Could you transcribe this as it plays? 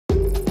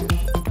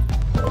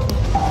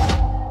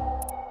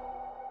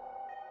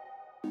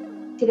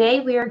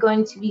Today, we are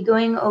going to be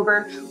going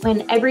over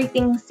when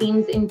everything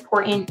seems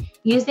important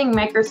using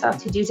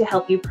Microsoft To Do to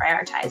help you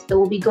prioritize. So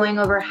we'll be going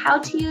over how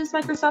to use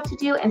Microsoft To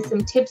Do and some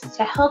tips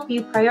to help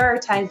you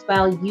prioritize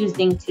while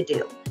using To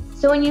Do.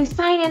 So when you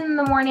sign in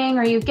the morning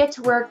or you get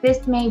to work,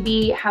 this may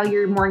be how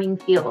your morning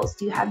feels.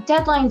 Do you have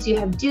deadlines? Do you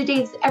have due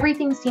dates?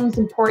 Everything seems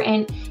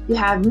important. You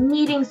have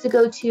meetings to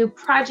go to,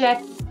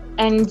 projects,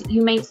 and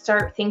you may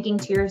start thinking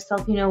to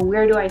yourself,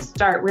 where do I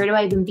start? Where do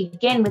I even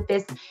begin with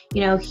this,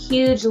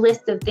 huge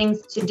list of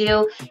things to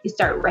do? You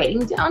start writing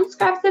down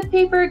scraps of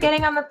paper,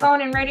 getting on the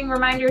phone and writing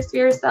reminders for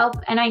yourself.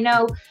 And I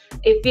know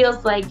it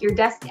feels like your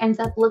desk ends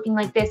up looking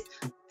like this,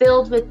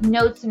 filled with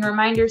notes and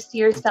reminders to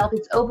yourself.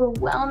 It's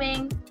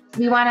overwhelming.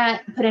 We want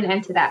to put an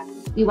end to that.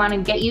 We want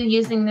to get you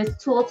using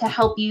this tool to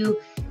help you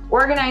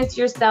organize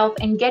yourself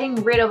and getting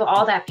rid of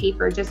all that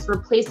paper, just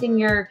replacing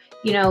your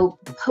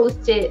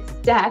Post-it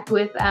stack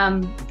with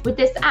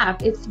this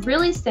app. It's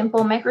really simple.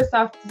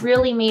 Microsoft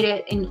really made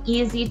it an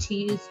easy to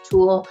use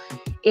tool.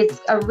 It's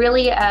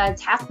a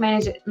task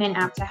management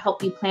app to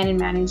help you plan and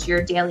manage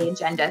your daily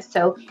agenda.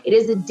 So it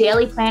is a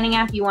daily planning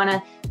app. You want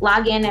to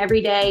log in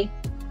every day,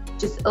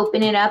 just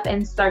open it up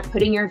and start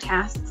putting your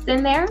tasks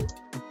in there.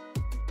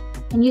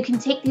 And you can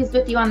take these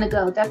with you on the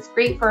go. That's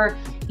great for,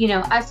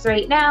 us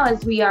right now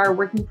as we are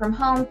working from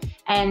home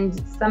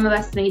and some of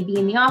us may be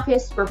in the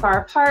office, we're far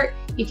apart.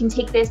 You can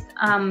take this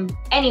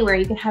anywhere.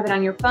 You can have it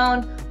on your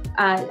phone,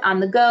 on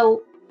the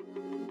go,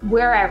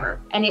 wherever.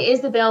 And it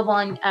is available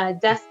on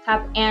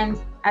desktop and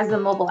as a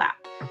mobile app.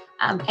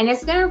 And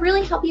it's going to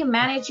really help you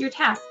manage your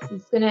tasks.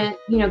 It's going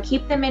to,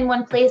 keep them in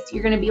one place.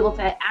 You're going to be able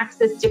to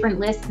access different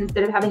lists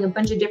instead of having a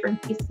bunch of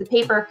different pieces of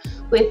paper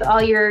with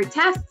all your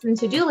tasks and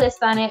to-do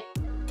lists on it.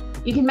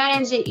 You can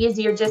manage it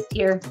easier just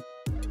here.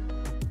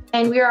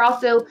 And we are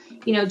also,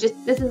 this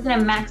is going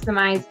to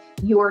maximize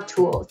your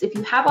tools. If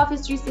you have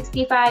Office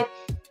 365,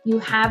 you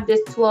have this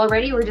tool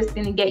already. We're just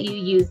going to get you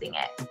using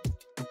it.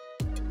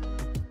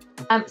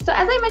 So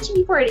as I mentioned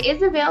before, it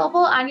is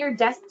available on your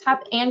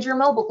desktop and your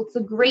mobile. It's a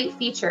great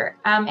feature.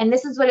 And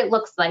this is what it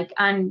looks like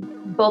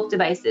on both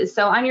devices.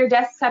 So on your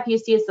desktop, you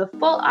see it's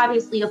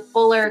obviously a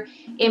fuller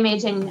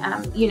image and,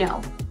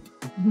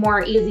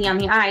 more easy on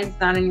the eyes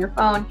than on your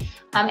phone.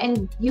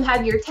 And you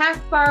have your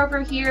taskbar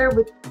over here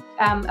with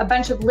a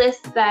bunch of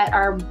lists that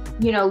are,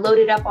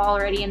 loaded up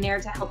already in there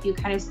to help you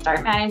kind of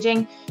start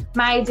managing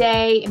my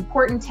day,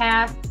 important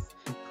tasks,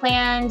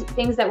 planned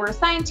things that were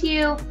assigned to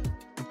you,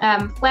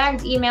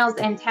 flagged emails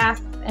and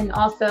tasks, and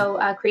also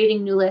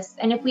creating new lists.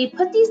 And if we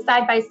put these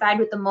side by side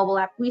with the mobile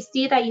app, we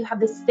see that you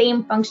have the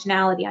same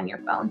functionality on your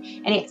phone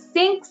and it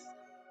syncs.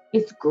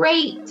 It's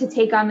great to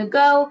take on the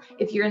go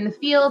if you're in the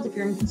field, if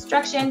you're in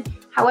construction,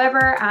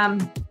 however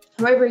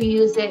you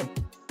use it,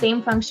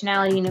 same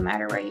functionality no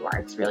matter where you are.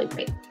 It's really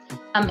great.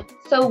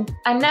 So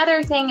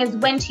another thing is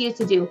when to use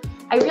To Do.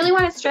 I really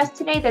want to stress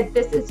today that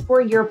this is for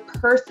your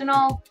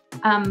personal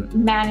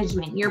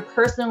management, your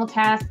personal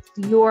tasks,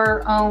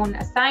 your own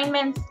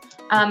assignments.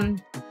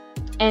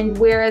 And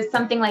whereas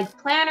something like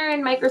Planner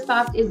in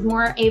Microsoft is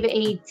more of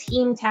a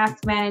team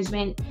task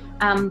management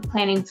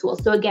planning tool.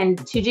 So again,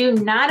 To Do,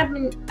 not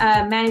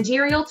a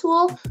managerial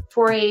tool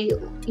for a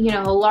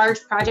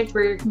large project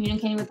where you're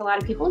communicating with a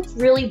lot of people. It's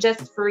really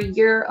just for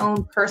your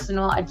own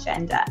personal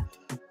agenda.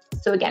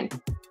 So again,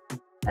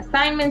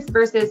 assignments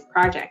versus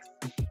projects.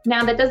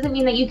 Now that doesn't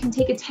mean that you can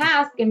take a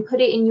task and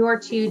put it in your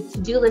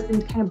to-do list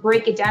and kind of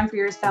break it down for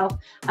yourself,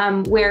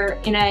 where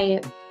in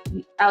a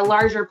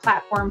larger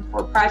platform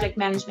for project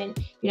management,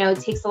 it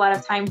takes a lot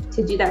of time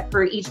to do that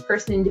for each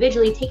person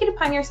individually. Take it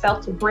upon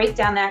yourself to break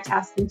down that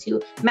task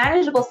into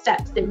manageable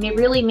steps that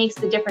really makes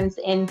the difference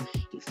in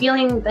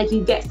feeling like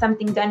you get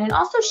something done and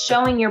also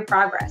showing your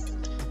progress.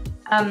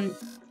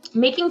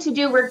 Making To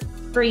Do work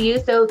for you.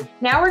 So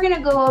now we're going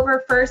to go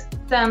over first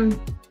some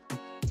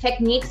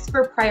techniques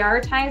for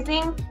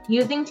prioritizing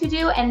using To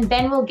Do, and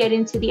then we'll get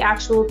into the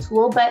actual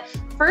tool. But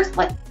first,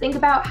 let's think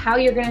about how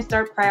you're going to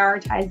start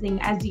prioritizing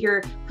as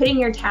you're putting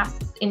your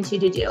tasks into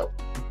To Do.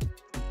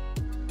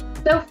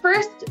 So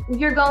first,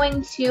 you're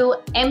going to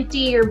empty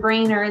your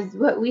brain, or as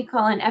what we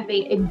call in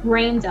FA, a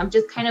brain dump,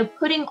 just kind of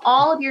putting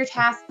all of your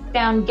tasks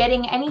down,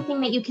 getting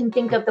anything that you can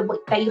think of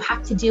that you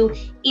have to do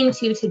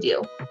into To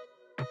Do.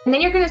 And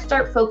then you're going to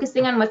start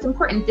focusing on what's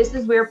important. This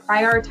is where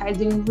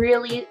prioritizing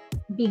really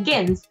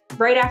begins.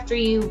 Right after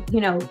you,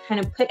 kind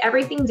of put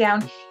everything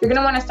down, you're going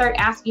to want to start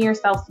asking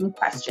yourself some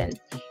questions.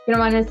 You're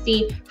going to want to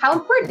see, how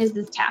important is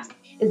this task?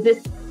 Is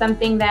this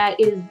something that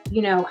is,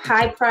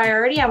 high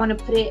priority? I want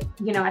to put it,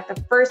 at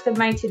the first of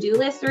my to-do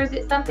list, or is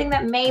it something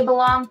that may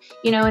belong,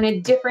 in a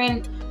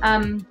different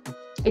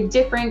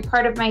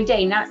part of my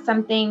day, not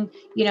something,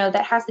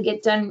 that has to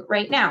get done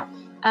right now.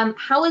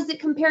 How is it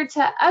compared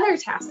to other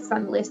tasks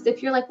on the list?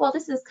 If you're like, well,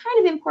 this is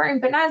kind of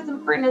important, but not as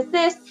important as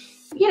this,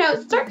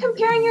 start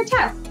comparing your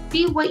tasks.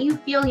 See what you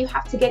feel you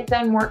have to get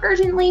done more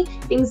urgently,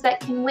 things that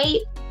can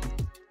wait.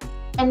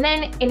 And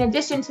then in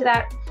addition to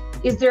that,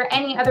 is there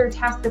any other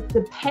task that's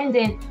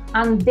dependent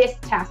on this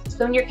task?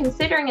 So when you're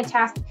considering a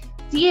task,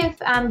 see if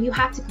you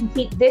have to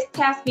complete this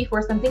task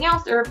before something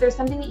else, or if there's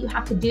something that you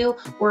have to do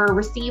or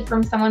receive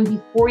from someone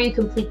before you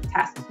complete the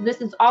task. So this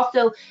is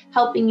also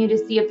helping you to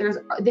see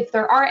if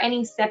there are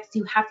any steps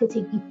you have to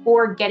take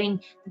before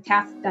getting the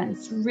task done.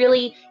 It's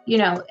really,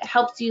 it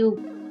helps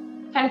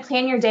you kind of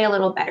plan your day a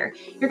little better.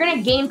 You're going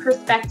to gain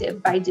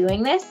perspective by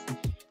doing this,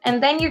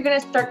 and then you're going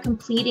to start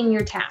completing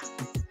your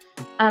tasks.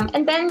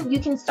 And then you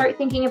can start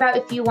thinking about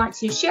if you want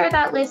to share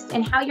that list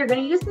and how you're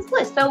going to use this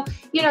list. So,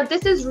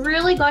 this is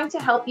really going to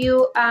help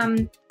you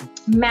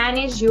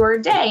manage your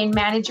day and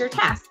manage your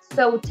tasks.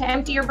 So to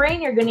empty your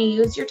brain, you're going to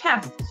use your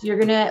tasks. You're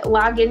going to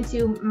log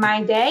into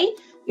My Day.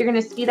 You're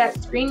going to see that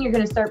screen. You're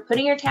going to start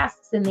putting your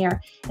tasks in there.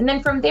 And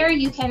then from there,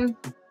 you can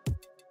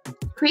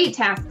create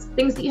tasks,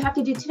 things that you have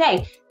to do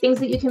today, things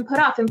that you can put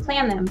off and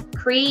plan them.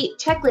 Create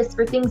checklists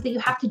for things that you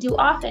have to do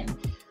often.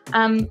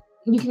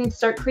 You can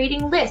start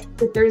creating lists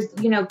if there's,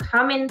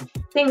 common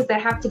things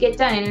that have to get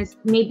done and it's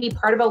maybe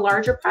part of a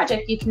larger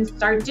project. You can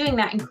start doing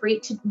that and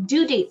create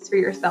due dates for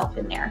yourself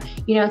in there,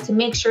 to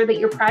make sure that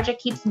your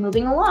project keeps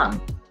moving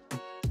along.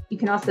 You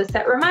can also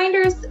set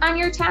reminders on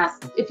your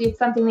tasks. If it's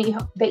something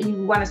that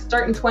you want to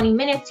start in 20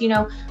 minutes,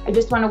 I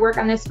just want to work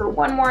on this for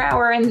 1 more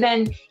hour and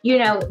then,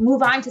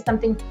 move on to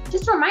something.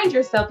 Just remind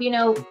yourself,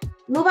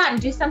 move on,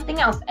 do something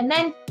else. And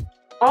then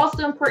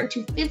also important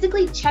to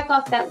physically check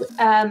off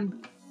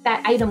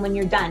that item when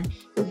you're done.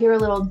 You'll hear a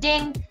little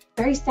ding,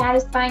 very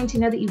satisfying to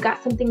know that you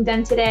got something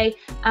done today.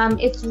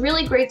 It's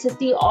really great to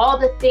see all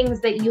the things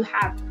that you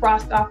have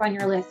crossed off on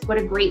your list. What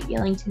a great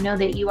feeling to know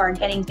that you are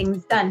getting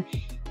things done.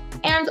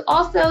 And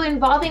also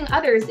involving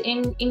others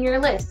in your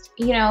list.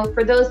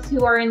 For those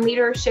who are in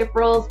leadership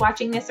roles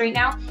watching this right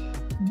now,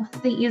 what's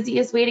the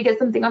easiest way to get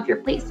something off your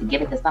plate? So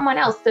give it to someone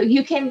else. So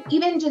you can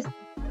even just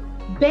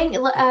bang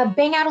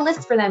out a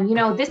list for them.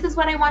 This is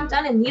what I want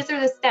done and these are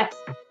the steps.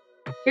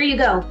 Here you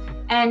go.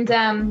 And,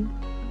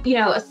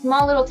 a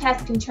small little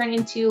task can turn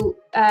into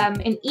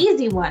an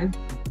easy one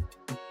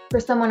for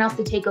someone else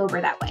to take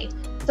over that way.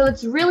 So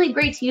it's really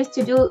great to use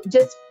to do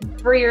just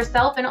for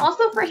yourself and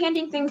also for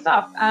handing things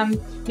off,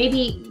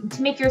 maybe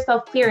to make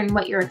yourself clear in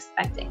what you're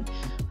expecting.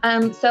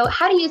 So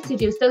how to use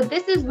To-Do. So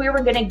this is where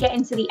we're going to get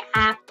into the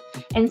app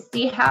and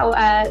see how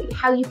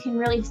you can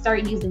really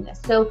start using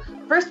this. So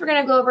first we're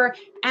going to go over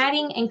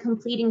adding and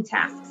completing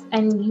tasks.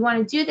 And you want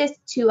to do this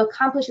to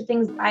accomplish the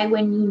things by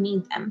when you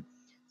need them.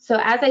 So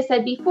as I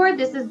said before,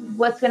 this is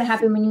what's going to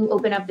happen when you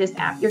open up this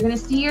app. You're going to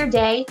see your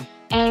day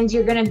and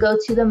you're going to go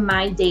to the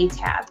My Day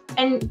tab.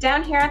 And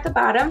down here at the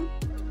bottom,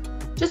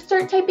 just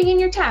start typing in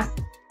your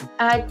tasks.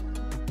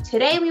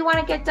 Today we want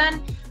to get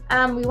done,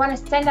 we want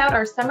to send out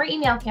our summer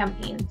email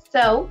campaign.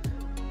 So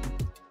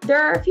there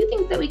are a few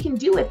things that we can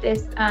do with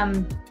this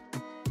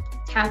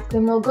task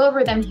and we'll go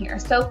over them here.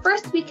 So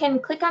first we can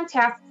click on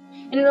tasks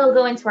and it'll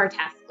go into our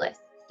task list.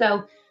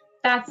 So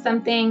that's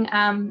something,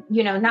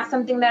 not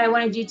something that I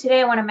want to do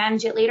today. I want to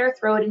manage it later,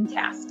 throw it in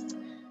tasks.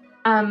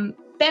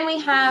 Then we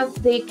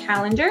have the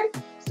calendar.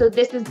 So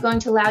this is going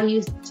to allow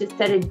you to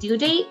set a due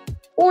date,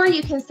 or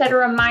you can set a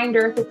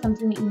reminder if it's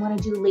something that you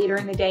want to do later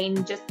in the day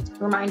and just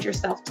remind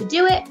yourself to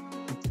do it.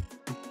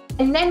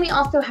 And then we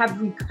also have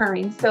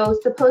recurring. So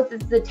suppose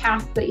this is a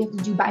task that you have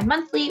to do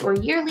bi-monthly or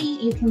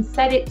yearly, you can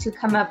set it to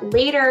come up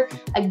later,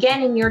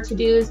 again in your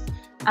to-dos,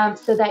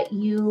 so that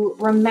you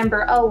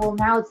remember, oh, well,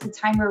 now it's the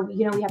time where,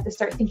 we have to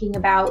start thinking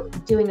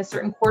about doing a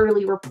certain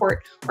quarterly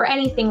report or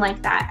anything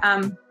like that.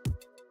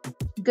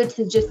 Good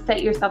to just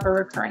set yourself a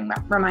recurring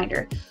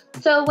reminder.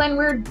 So when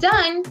we're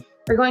done,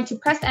 we're going to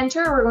press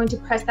enter. We're going to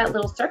press that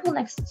little circle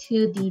next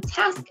to the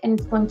task, and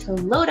it's going to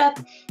load up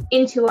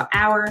into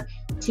our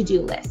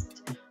to-do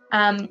list.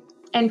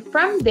 And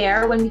from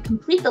there, when we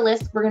complete the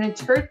list, we're going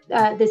to turn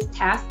this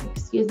task,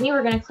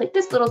 we're going to click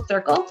this little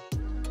circle,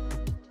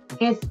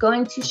 and it's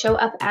going to show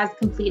up as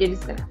completed.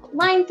 It's going to have a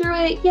line through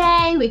it.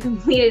 Yay, we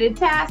completed a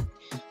task.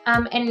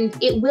 And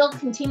it will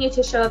continue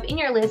to show up in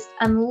your list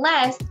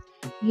unless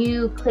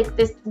you click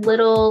this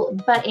little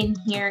button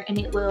here and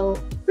it will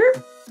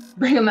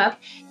bring them up.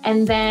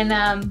 And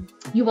then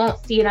you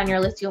won't see it on your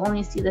list. You'll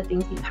only see the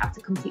things that you have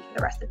to complete for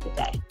the rest of the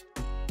day.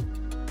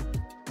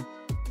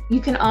 You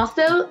can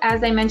also,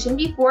 as I mentioned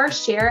before,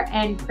 share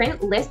and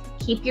print lists.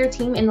 Keep your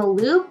team in the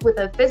loop with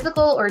a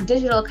physical or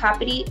digital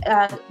copy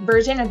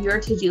version of your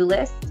to-do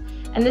list.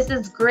 And this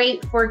is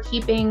great for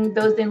keeping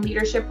those in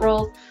leadership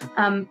roles,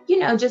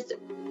 just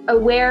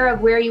aware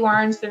of where you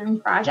are in certain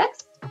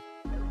projects.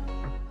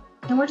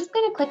 And we're just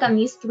going to click on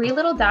these 3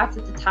 little dots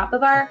at the top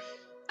of our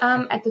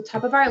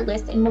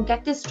list, and we'll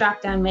get this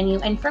drop-down menu.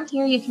 And from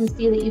here, you can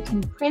see that you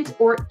can print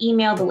or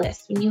email the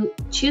list. When you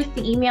choose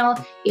the email,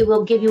 it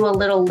will give you a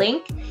little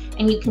link,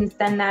 and you can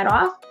send that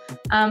off,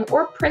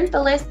 or print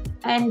the list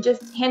and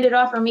just hand it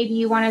off. Or maybe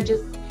you want to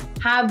just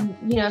have,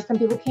 some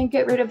people can't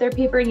get rid of their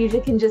paper, and you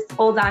can just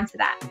hold on to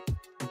that.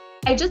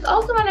 I just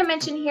also want to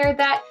mention here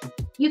that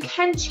you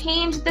can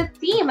change the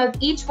theme of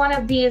each one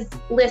of these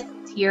lists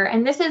here.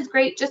 And this is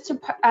great just to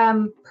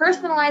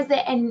personalize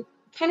it and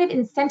kind of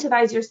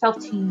incentivize yourself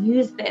to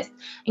use this.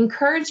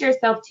 Encourage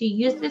yourself to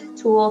use this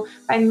tool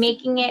by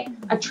making it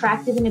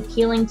attractive and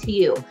appealing to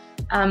you.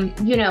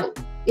 You know,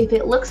 if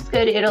it looks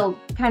good, it'll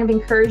kind of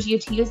encourage you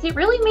to use it.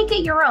 Really make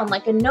it your own,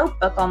 like a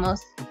notebook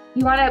almost.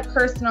 You want to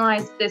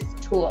personalize this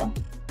tool.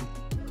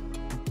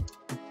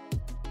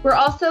 We're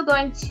also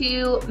going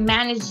to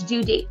manage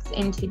due dates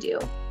in To-Do.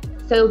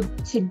 So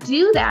to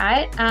do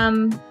that,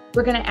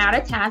 we're going to add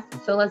a task.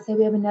 So let's say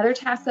we have another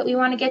task that we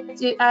want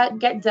to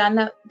get done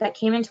that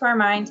came into our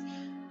mind,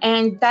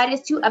 and that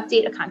is to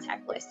update a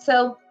contact list.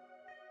 So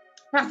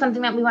not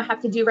something that we will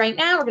have to do right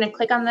now. We're going to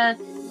click on the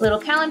little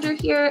calendar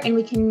here, and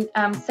we can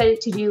set it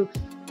to do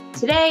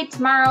today,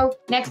 tomorrow,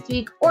 next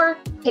week, or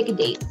pick a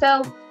date.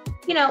 So,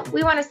 you know,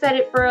 we want to set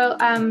it for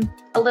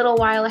a little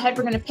while ahead.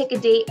 We're going to pick a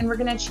date, and we're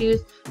going to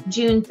choose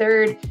June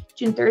 3rd.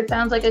 June 3rd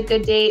sounds like a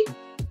good date.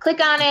 Click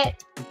on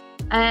it,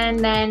 and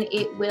then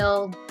it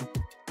will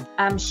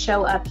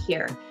show up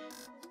here.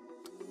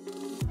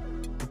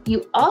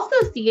 You also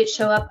see it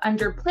show up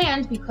under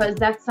planned because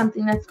that's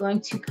something that's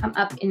going to come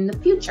up in the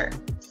future.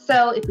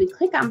 So if we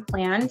click on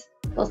planned,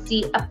 we'll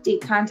see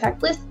update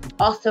contact list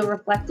also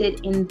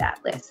reflected in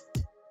that list.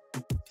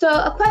 So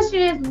a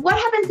question is, what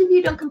happens if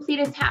you don't complete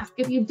a task?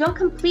 If you don't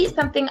complete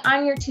something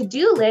on your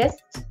to-do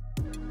list,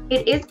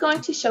 it is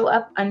going to show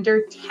up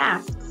under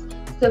tasks.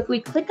 So if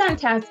we click on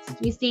tasks,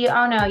 we see,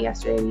 oh no,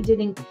 yesterday we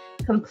didn't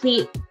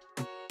complete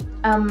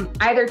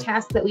either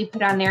task that we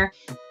put on there.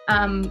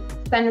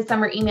 Send a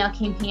summer email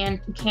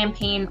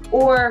campaign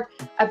or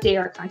update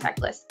our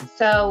contact list.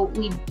 So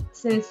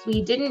since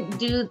we didn't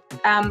do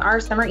our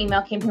summer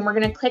email campaign, we're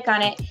going to click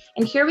on it,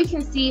 and here we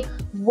can see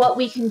what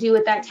we can do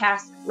with that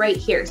task right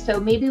here. So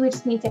maybe we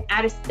just need to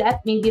add a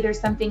step. Maybe there's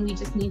something we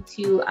just need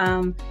to,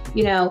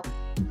 you know,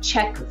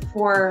 check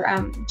for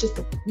just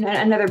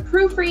another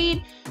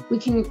proofread. We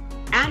can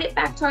add it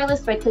back to our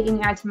list by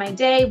clicking add to my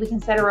day. We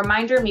can set a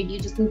reminder. Maybe you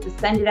just need to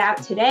send it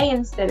out today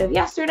instead of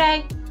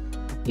yesterday.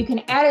 You can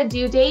add a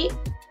due date,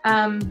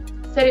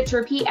 set it to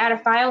repeat, add a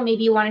file.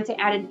 Maybe you wanted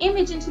to add an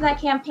image into that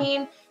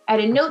campaign,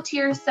 add a note to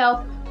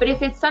yourself. But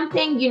if it's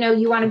something, you know,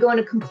 you want to go in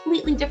a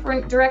completely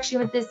different direction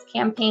with this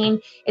campaign,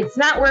 it's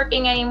not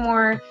working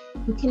anymore,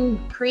 you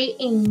can create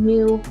a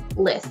new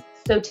list.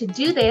 So to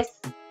do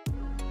this,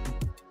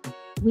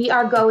 we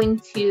are going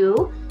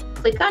to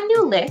click on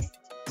new list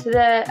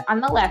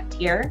on the left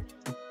here,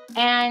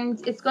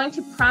 and it's going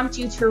to prompt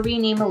you to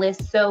rename a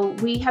list. So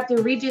we have to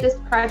redo this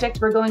project.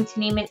 We're going to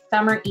name it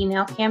Summer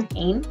Email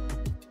Campaign.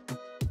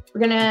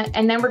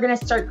 And then we're gonna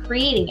start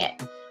creating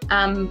it,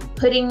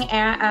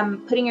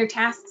 putting your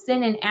tasks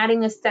in and adding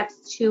the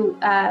steps to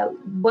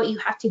what you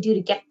have to do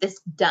to get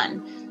this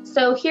done.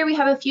 So here we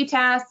have a few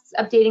tasks: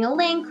 updating a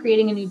link,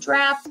 creating a new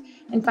draft,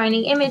 and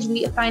finding image.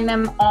 We find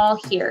them all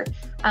here.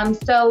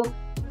 So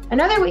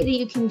another way that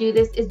you can do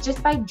this is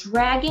just by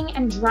dragging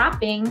and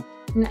dropping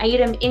an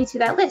item into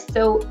that list.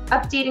 So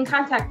updating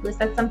contact list,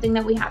 that's something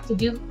that we have to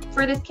do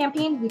for this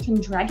campaign. We can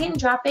drag it and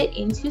drop it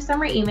into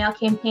Summer Email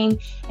Campaign,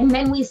 and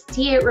then we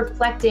see it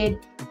reflected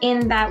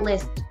in that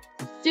list.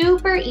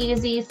 Super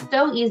easy,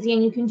 so easy,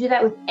 and you can do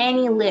that with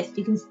any list.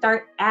 You can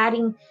start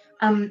adding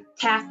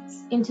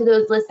tasks into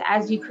those lists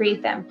as you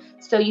create them.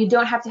 So you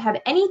don't have to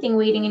have anything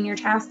waiting in your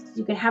tasks.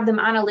 You can have them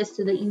on a list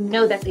so that you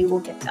know that they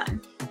will get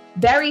done.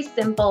 Very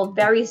simple,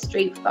 very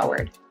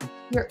straightforward.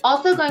 You're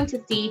also going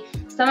to see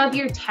some of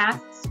your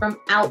tasks from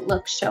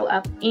Outlook show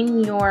up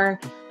in your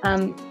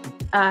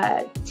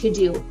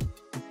to-do.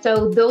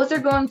 So those are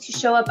going to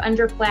show up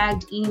under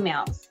flagged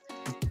emails.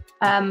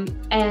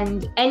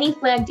 And any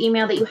flagged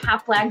email that you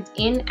have flagged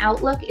in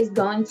Outlook is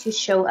going to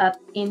show up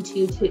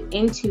into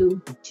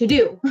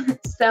to-do.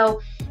 So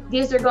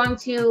these are going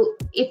to,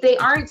 if they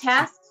aren't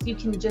tasks, you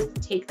can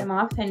just take them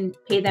off and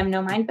pay them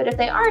no mind. But if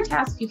they are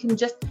tasks, you can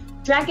just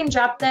drag and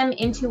drop them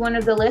into one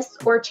of the lists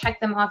or check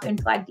them off in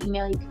flagged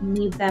email. You can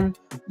leave them,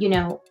 you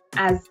know,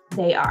 as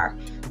they are.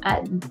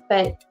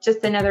 But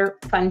just another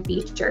fun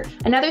feature.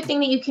 Another thing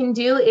that you can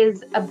do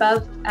is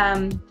above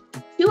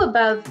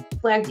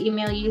flagged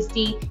email, you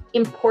see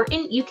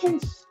important. You can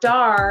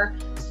star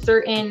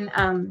certain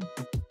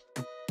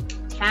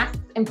tasks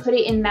and put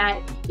it in that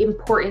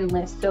important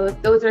list. So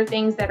if those are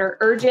things that are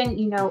urgent,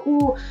 you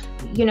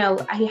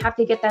know, I have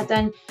to get that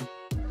done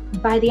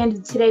by the end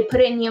of today,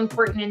 put it in the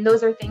important, and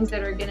those are things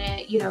that are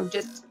gonna, you know,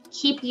 just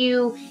keep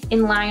you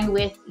in line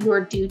with your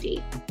due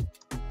date.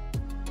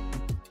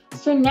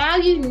 So now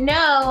you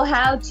know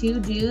how to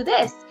do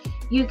this.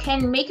 You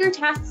can make your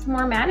tasks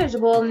more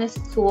manageable in this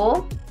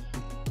tool.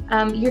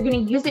 You're gonna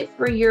use it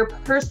for your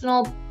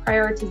personal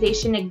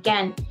prioritization.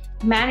 Again,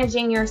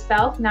 managing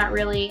yourself, not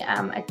really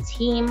a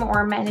team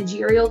or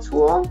managerial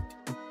tool.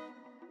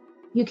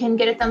 You can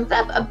get a thumbs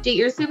up, update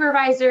your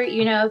supervisor.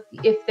 You know,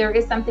 if there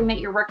is something that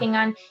you're working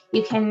on,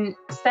 you can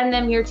send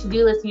them your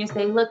to-do list and you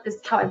say, look, this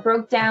is how I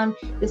broke down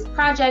this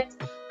project,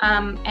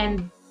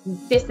 and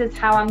this is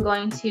how I'm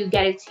going to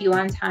get it to you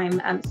on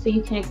time. So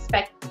you can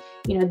expect,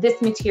 you know, this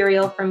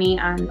material from me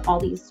on all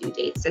these due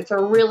dates. It's a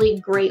really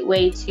great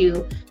way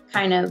to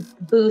kind of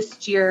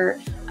boost your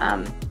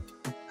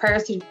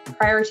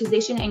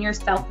prioritization and your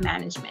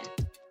self-management.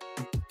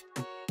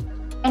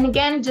 And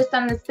again, just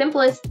on the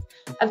simplest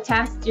of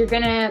tasks, you're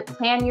gonna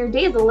plan your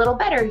days a little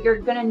better. You're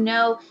gonna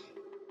know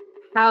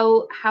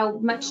how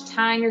much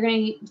time you're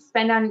going to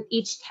spend on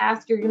each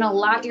task. You're going to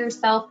allot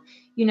yourself,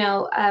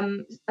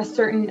 a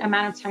certain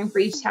amount of time for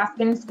each task,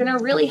 and it's going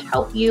to really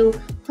help you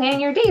plan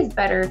your days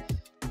better.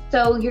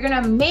 So you're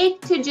going to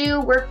make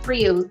to-do work for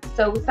you.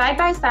 So side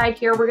by side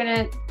here, we're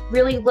going to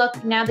really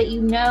look, now that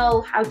you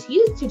know how to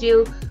use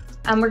to-do,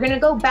 we're going to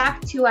go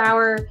back to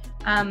our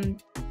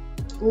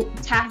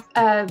task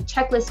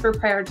checklist for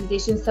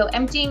prioritization. So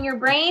emptying your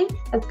brain,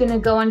 that's going to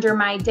go under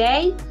my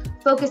day.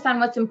 Focus on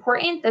what's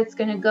important, that's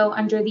going to go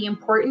under the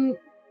important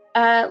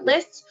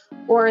list,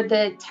 or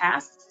the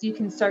tasks. You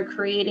can start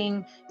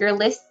creating your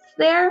lists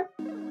there.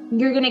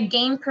 You're going to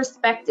gain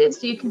perspective,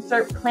 so you can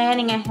start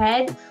planning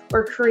ahead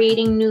or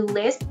creating new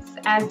lists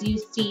as you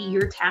see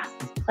your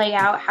tasks play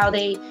out, how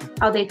they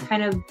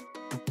kind of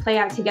play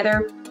out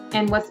together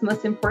and what's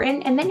most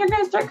important. And then you're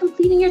going to start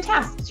completing your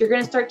tasks. You're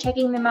going to start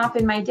checking them off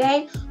in my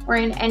day or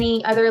in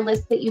any other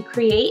list that you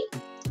create.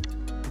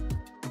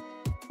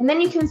 And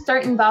then you can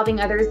start involving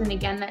others. And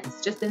again,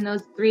 that's just in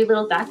those 3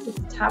 little dots at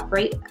the top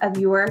right of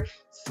your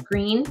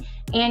screen.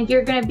 And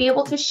you're going to be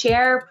able to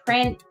share,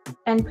 print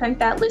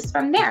that list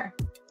from there.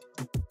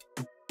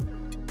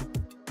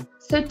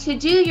 So to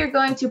do, you're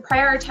going to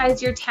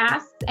prioritize your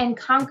tasks and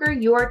conquer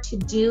your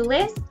to-do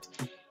list.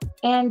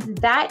 And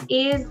that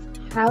is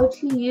how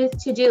to use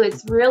to-do.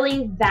 It's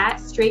really that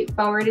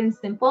straightforward and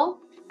simple.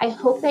 I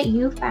hope that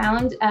you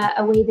found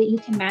a way that you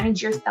can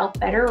manage yourself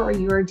better or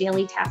your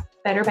daily tasks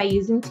better by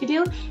using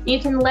to-do. You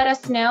can let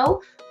us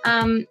know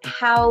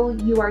how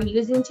you are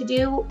using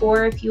to-do,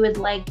 or if you would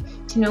like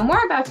to know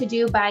more about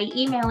to-do, by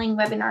emailing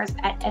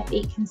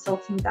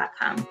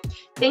webinars@f8consulting.com.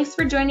 Thanks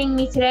for joining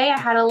me today. I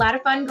had a lot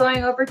of fun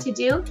going over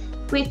to-do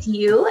with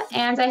you,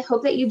 and I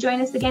hope that you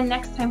join us again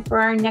next time for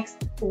our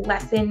next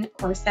lesson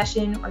or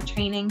session or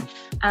training.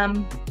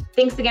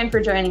 Thanks again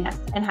for joining us,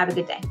 and have a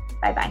good day.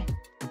 Bye-bye.